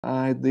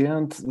At the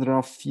end, there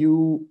are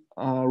few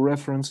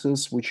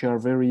references which are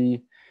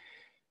very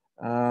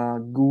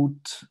good.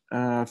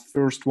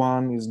 First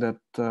one is that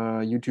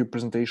YouTube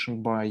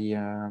presentation by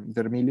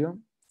Vermilio.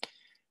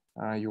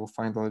 You will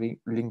find the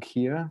link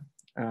here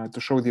to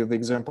show you the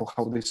example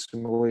how this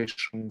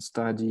simulation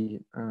study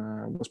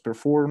was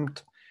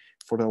performed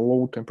for the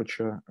low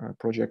temperature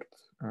project.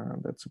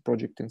 That's a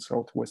project in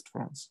Southwest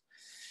France.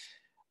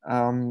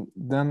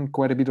 Then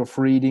quite a bit of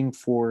reading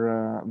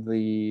for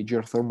the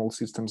geothermal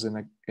systems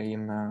in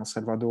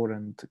Salvador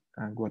and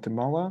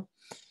Guatemala.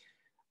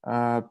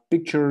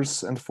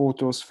 Pictures and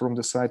photos from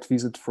the site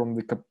visit from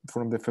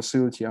the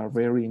facility are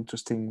very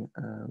interesting.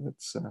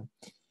 That's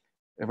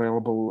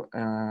available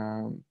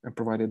and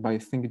provided by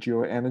Think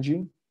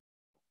Geoenergy.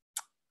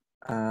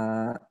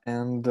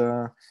 And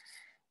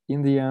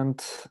in the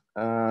end,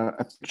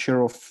 a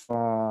picture of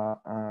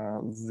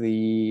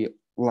the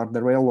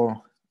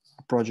Lardarello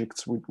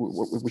projects,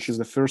 which is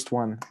the first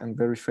one and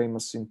very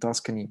famous in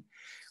Tuscany,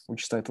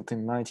 which started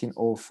in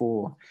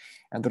 1904.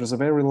 And there is a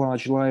very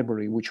large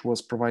library which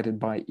was provided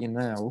by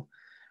Enel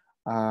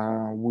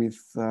with,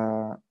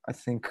 I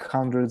think,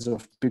 hundreds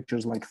of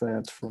pictures like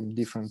that from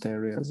different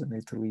areas in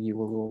Italy. You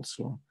will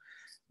also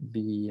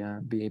be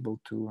able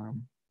to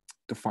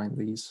find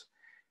these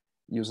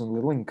using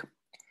the link.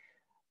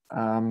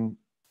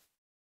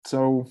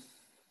 So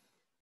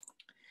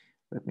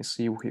let me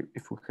see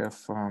if we have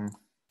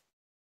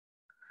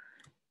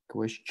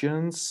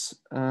questions.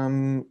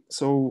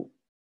 So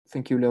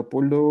thank you,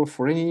 Leopoldo.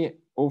 For any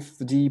of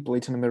the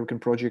Latin American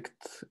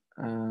project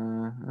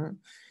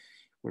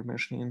we're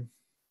mentioning,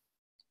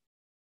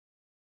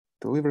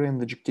 delivery and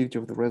the objectivity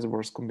of the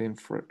reservoirs can be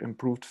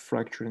improved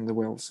fracture in the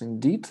wells.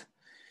 Indeed.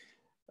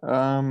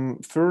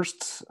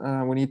 First,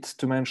 we need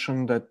to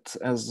mention that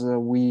as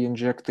we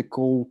inject the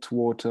cold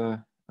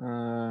water,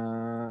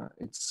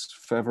 it's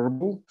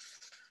favorable.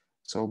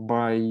 So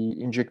by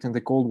injecting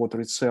the cold water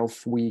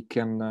itself, we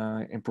can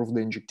improve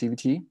the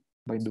injectivity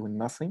by doing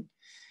nothing.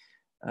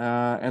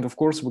 And of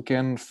course, we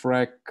can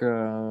frack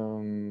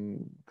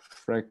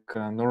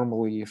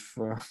normally if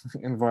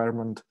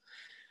environment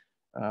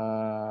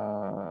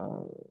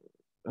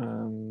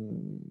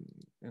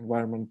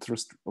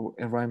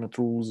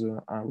rules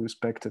are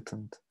respected,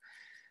 and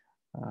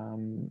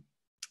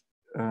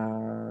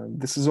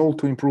this is all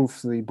to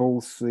improve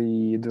both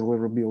the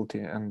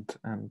deliverability and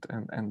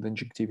the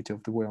injectivity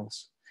of the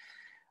wells.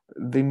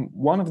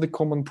 One of the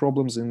common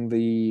problems in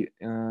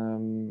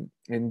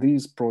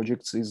these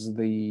projects is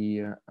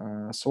the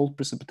salt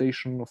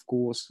precipitation. Of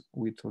course,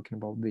 we're talking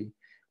about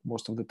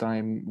most of the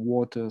time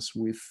waters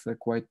with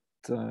quite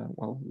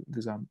well,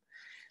 these are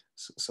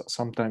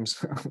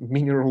sometimes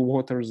mineral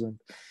waters, and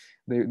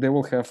they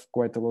will have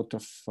quite a lot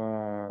of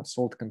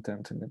salt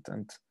content in it,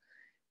 and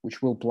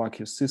which will plug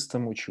your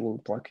system, which will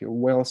plug your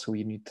well. So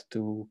you need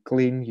to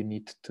clean. You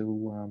need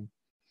to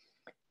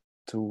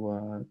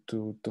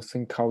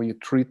think how you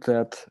treat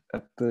that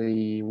at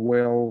the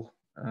well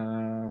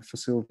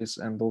facilities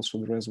and also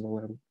the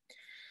reservoir level.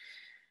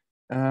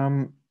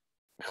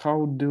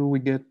 How do we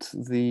get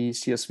the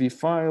CSV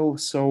file?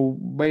 So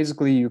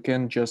basically, you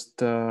can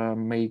just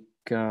make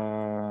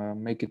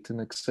it in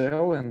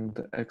Excel and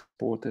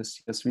export as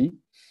CSV.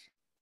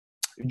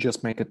 You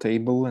just make a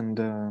table and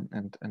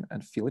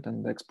fill it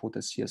and export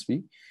as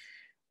CSV.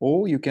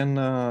 Or you can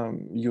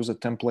use a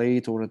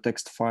template or a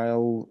text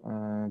file,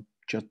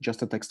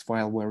 just a text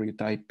file where you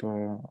type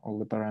all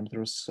the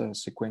parameters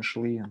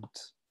sequentially, and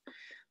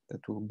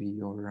that will be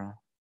your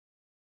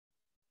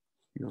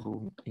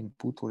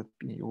input. Let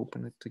me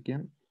open it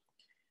again.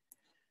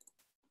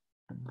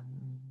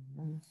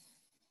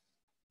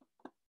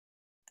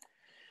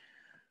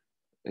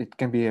 It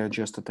can be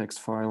just a text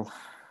file.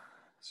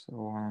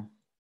 So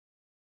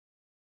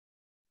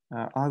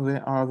are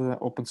there other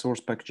open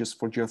source packages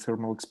for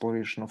geothermal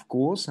exploration? Of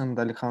course, and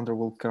Alejandro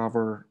will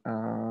cover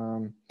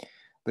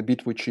the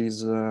bit which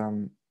is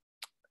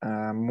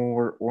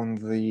more on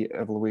the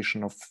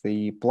evaluation of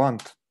the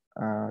plant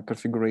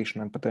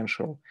configuration and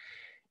potential.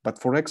 But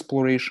for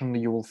exploration,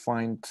 you will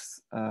find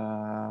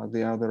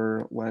the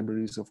other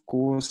libraries, of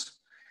course.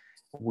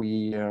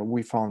 We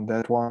found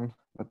that one,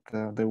 but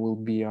there will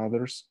be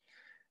others.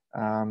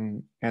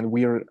 And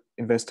we are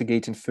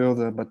investigating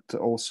further, but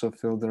also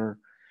further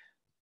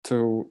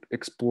to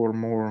explore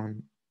more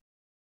on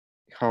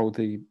how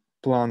the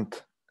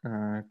plant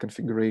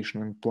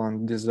configuration and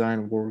plant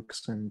design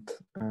works, and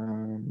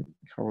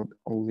how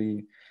all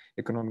the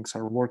economics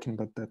are working.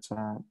 But that's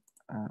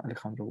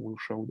Alejandro will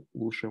show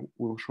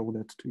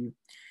that to you.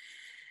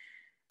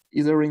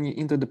 Is there any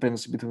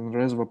interdependency between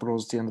reservoir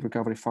porosity and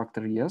recovery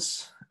factor?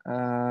 Yes,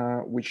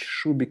 which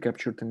should be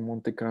captured in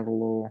Monte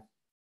Carlo.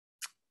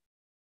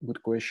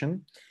 Good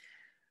question.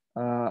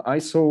 I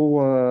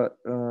saw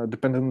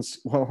dependence.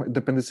 Well,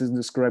 dependency is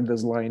described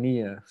as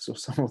linear. So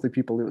some of the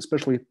people,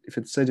 especially if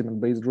it's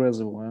sediment-based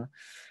reservoir,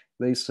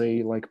 they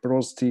say like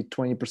porosity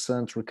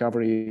 20%,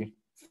 recovery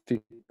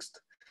fixed.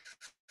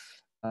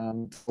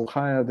 So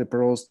higher the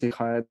porosity,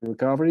 higher the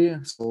recovery.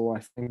 So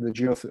I think the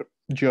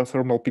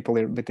geothermal people,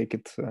 they take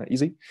it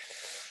easy.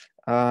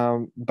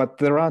 But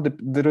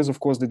there is, of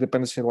course, the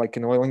dependency, like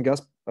in oil and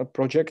gas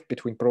project,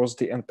 between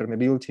porosity and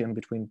permeability, and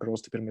between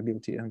porosity,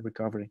 permeability, and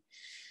recovery.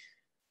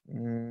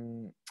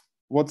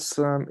 What's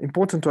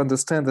important to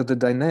understand that the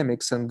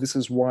dynamics, and this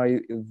is why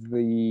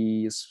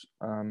these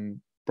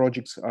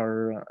projects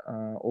are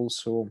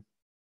also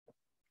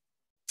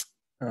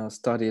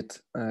studied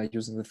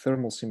using the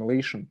thermal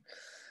simulation.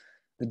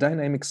 The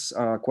dynamics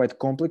are quite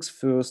complex.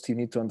 First, you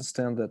need to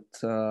understand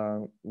that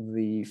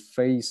the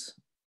phase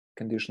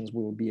conditions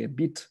will be a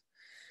bit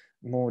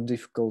more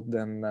difficult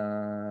than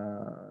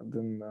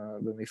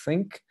we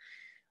think.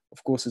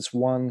 Of course, it's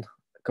one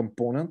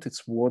component,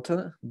 it's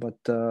water,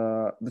 but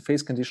the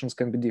phase conditions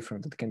can be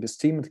different. It can be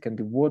steam, it can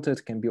be water,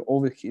 it can be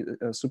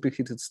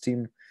superheated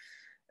steam.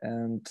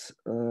 And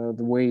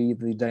the way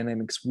the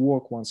dynamics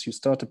work once you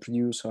start to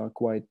produce are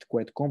quite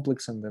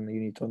complex, and then you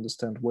need to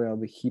understand where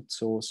the heat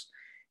source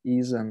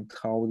is and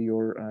how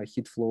your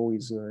heat flow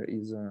is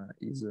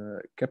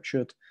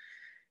captured.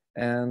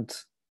 And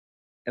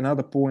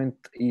another point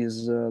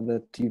is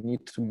that you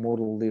need to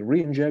model the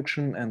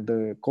reinjection and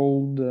the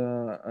cold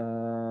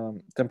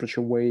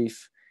temperature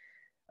wave.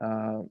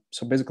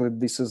 So basically,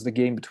 this is the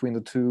game between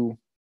the two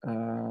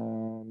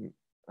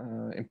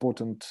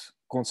important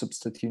concepts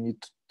that you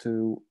need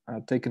to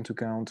take into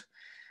account.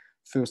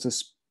 First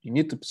is you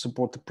need to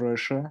support the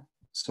pressure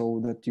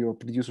so that your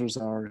producers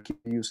are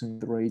using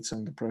the rates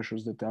and the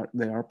pressures that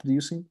they are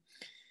producing.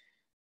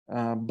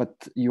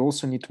 But you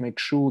also need to make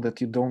sure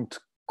that you don't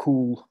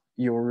cool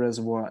your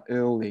reservoir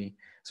early.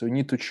 So you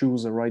need to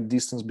choose the right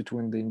distance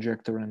between the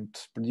injector and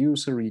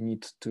producer. You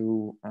need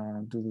to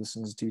do the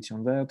sensitivity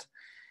on that.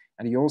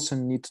 And you also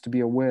need to be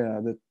aware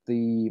that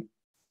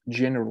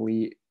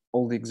generally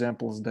all the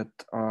examples that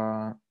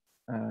are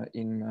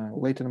in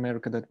Latin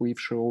America that we've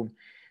shown,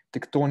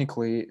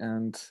 tectonically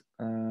and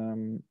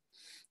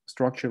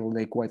structurally,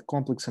 they're quite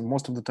complex, and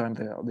most of the time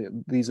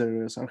these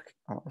areas are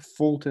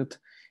faulted.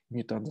 You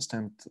need to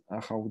understand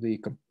how the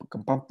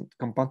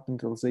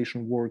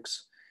compartmentalization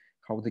works,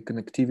 how the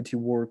connectivity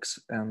works,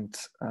 and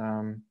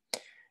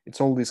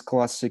it's all these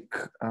classic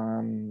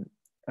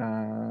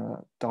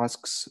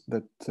tasks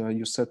that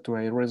you set to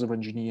a reservoir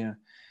engineer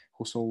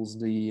who solves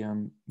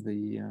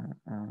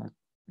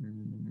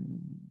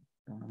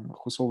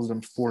who solves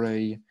them for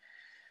a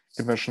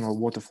conventional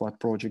water flood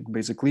project,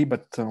 basically.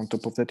 But on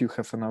top of that, you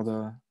have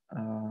another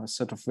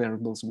set of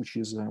variables, which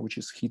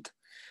is heat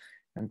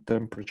and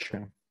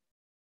temperature.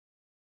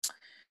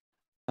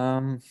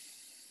 And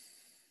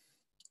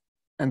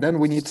then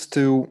we need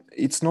to.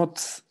 It's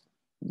not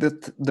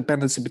that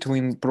dependency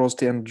between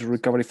porosity and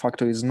recovery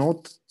factor is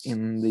not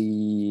in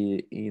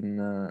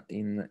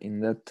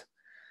that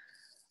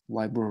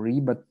library,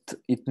 but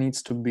it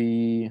needs to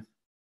be.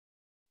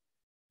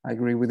 I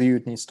agree with you.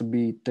 It needs to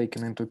be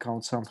taken into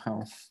account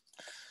somehow.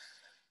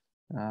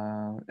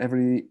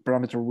 Every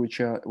parameter which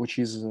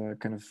is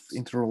kind of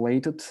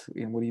interrelated,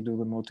 and when you do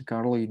the Monte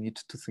Carlo, you need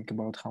to think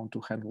about how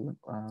to handle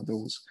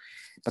those.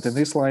 But in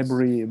this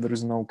library, there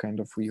is no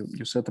kind of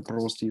you set the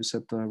porosity, you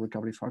set the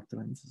recovery factor,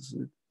 and this is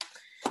it.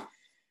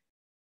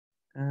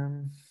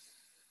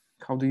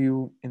 How do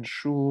you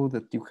ensure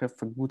that you have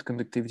a good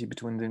conductivity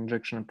between the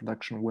injection and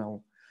production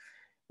well?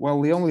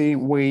 Well, the only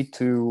way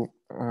to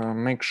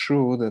make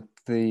sure that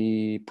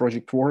the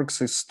project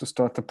works is to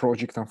start the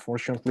project,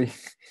 unfortunately.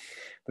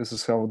 This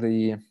is how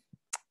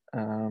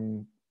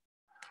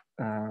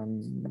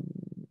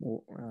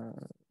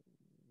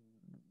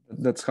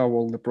that's how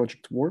all the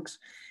project works.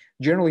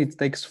 Generally, it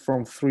takes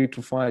from 3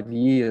 to 5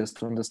 years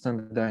to understand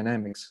the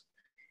dynamics.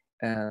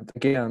 And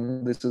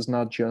again, this is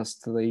not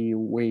just the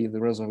way the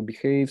reservoir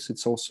behaves,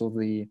 it's also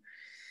the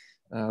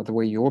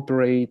way you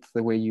operate,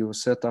 the way you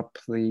set up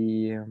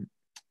the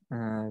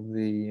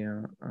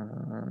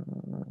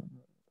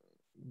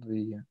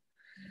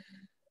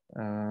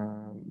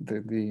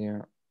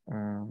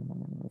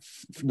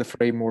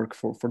framework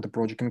for the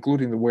project,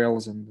 including the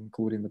wells and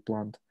including the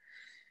plant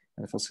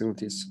and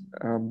facilities.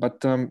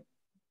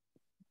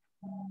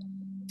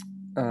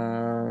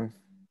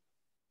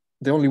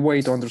 The only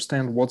way to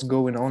understand what's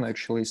going on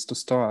actually is to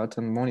start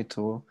and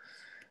monitor.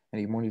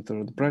 And you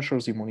monitor the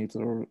pressures, you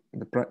monitor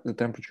the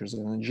temperatures,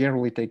 and it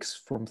generally takes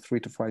from 3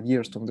 to 5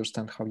 years to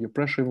understand how your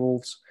pressure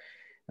evolves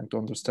and to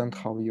understand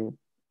how your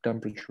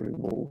temperature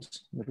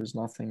evolves. There is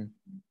nothing.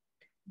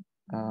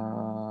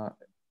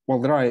 Well,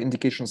 there are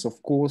indications, of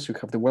course. You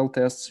have the well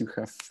tests, you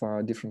have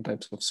different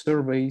types of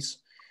surveys.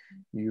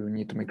 You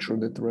need to make sure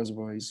that the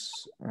reservoir is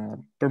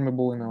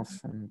permeable enough,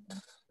 and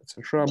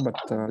etc.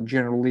 But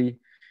generally,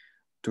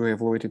 to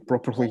evaluate it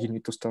properly, you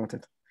need to start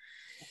it.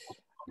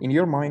 In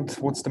your mind,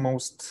 what's the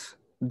most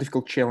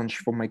difficult challenge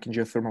for making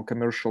geothermal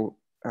commercial,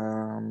 as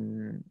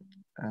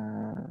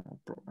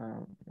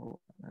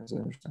I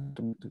understand,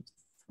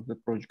 for the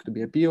project to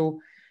be appeal,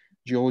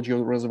 geology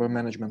or reservoir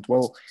management?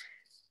 Well,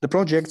 the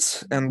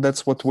projects, and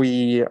that's what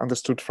we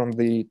understood from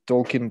the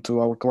talking to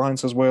our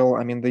clients as well.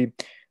 I mean,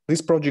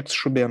 these projects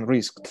should be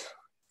unrisked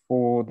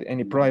for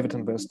any private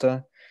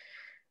investor.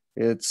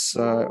 It's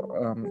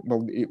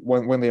well,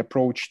 when they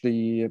approach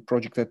the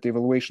project at the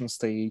evaluation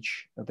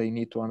stage, they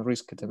need to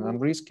unrisk it, and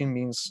unrisking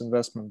means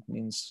investment,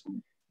 means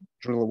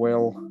drill a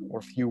well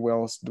or few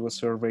wells, do a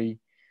survey,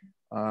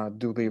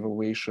 do the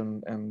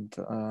evaluation, and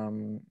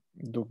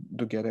do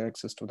get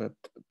access to that,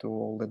 to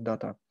all that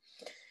data.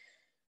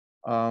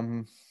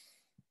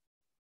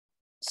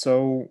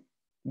 So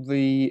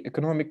the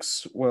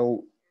economics,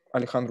 well,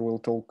 Alejandro will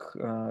talk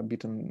a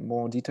bit in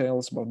more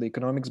details about the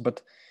economics,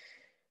 but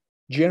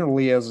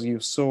generally, as you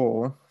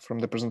saw from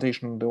the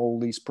presentation, all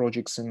these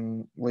projects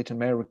in Latin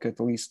America, at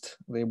least,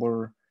 they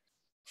were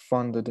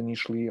funded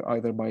initially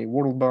either by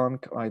World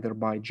Bank, either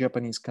by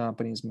Japanese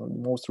companies.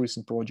 Most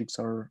recent projects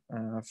are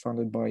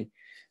funded by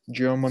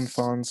German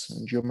funds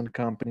and German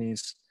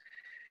companies.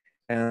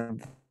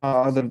 And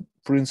other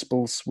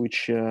principles,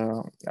 which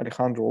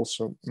Alejandro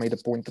also made a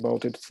point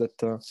about it,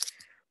 that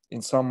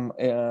in some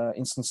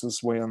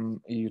instances when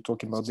you're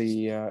talking about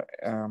the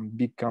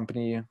big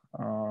company,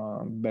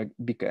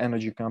 big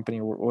energy company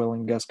or oil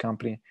and gas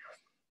company,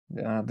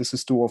 this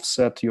is to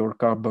offset your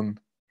carbon,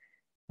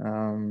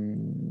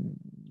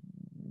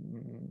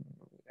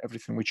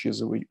 everything which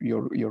is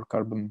your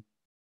carbon,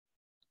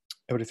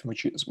 everything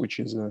which is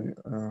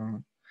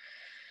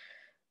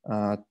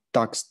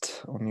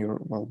taxed on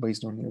your, well,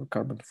 based on your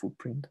carbon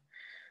footprint.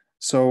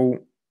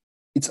 So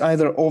it's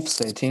either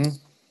offsetting,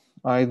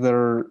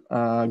 either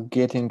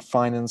getting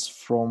finance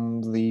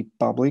from the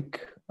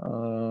public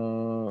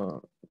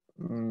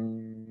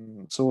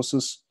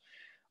sources,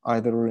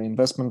 either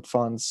investment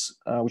funds,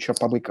 which are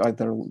public,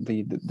 either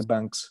the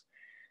banks,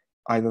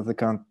 either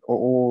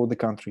or the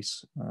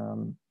countries.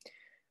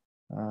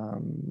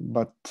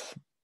 But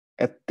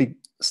at the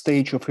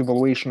stage of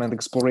evaluation and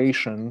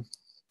exploration,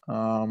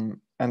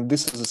 and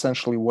this is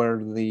essentially where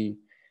the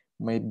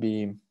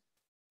maybe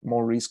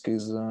more risk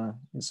is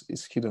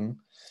hidden.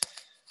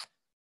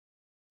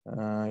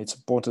 It's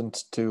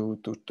important to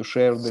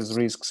share these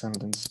risks, and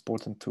it's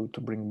important to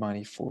bring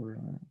money for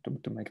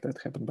to make that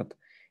happen. But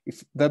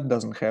if that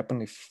doesn't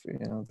happen, if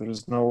there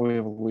is no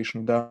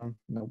evaluation done,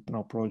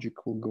 no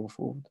project will go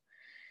forward.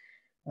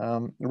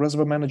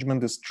 Reservoir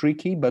management is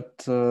tricky, but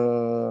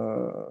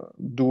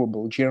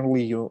doable.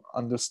 Generally, you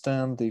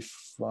understand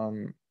if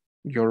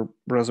your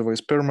reservoir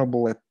is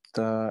permeable at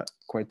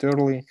quite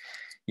early.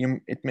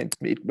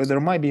 But there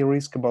might be a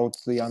risk about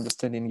the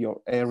understanding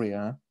your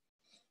area.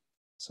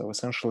 So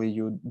essentially,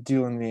 you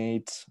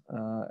delineate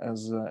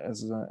as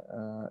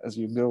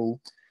you go.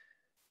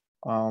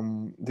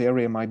 The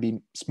area might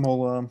be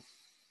smaller,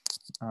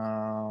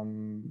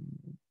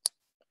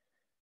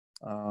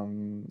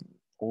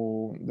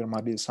 or there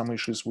might be some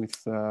issues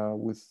with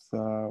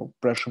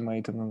pressure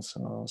maintenance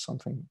or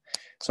something.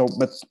 So,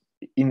 but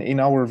in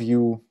our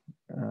view,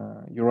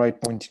 you're right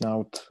pointing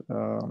out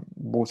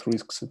both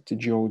risks at the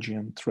geology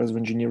and reservoir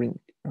engineering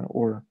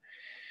or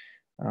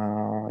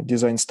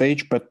design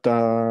stage, but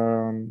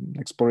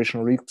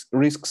exploration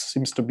risks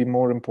seems to be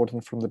more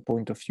important from the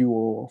point of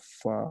view of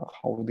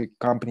how the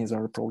companies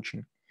are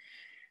approaching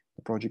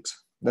the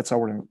projects. That's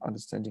our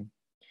understanding.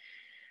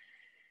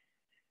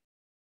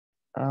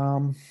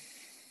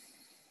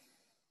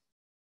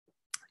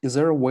 Is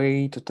there a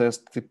way to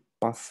test the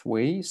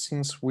pathway,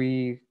 since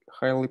we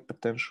highly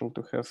potential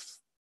to have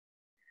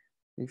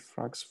the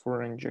fracs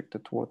for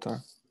injected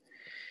water?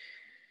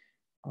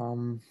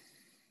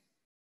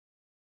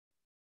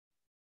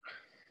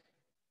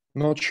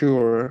 Not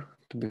sure,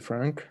 to be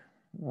frank.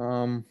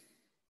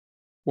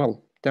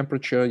 Well,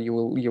 temperature, you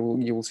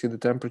will see the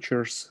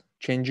temperatures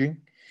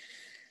changing.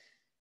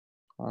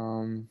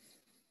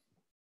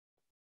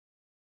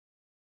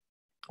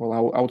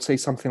 Well, I would say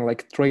something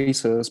like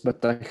tracers,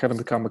 but I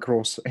haven't come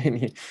across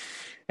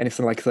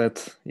anything like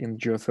that in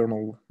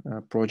geothermal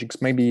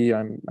projects. Maybe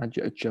I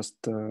just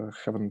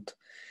haven't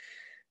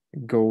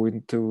go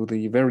into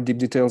the very deep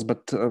details,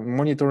 but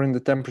monitoring the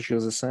temperature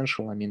is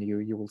essential. I mean,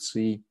 you will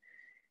see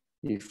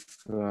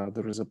if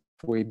there is a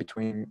way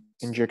between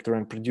injector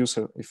and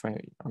producer. If I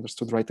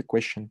understood right the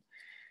question,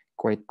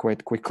 quite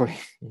quickly,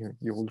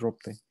 you will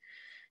drop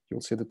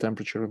you'll see the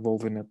temperature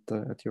evolving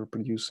at your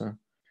producer.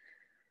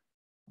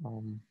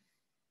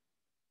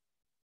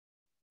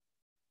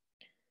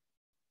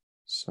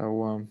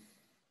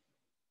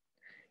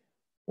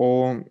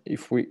 Or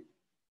if we,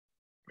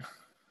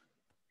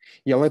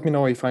 yeah, let me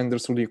know if I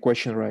understood your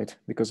question right,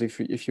 because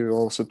if you're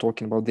also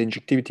talking about the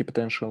injectivity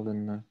potential,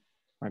 then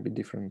might be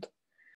different.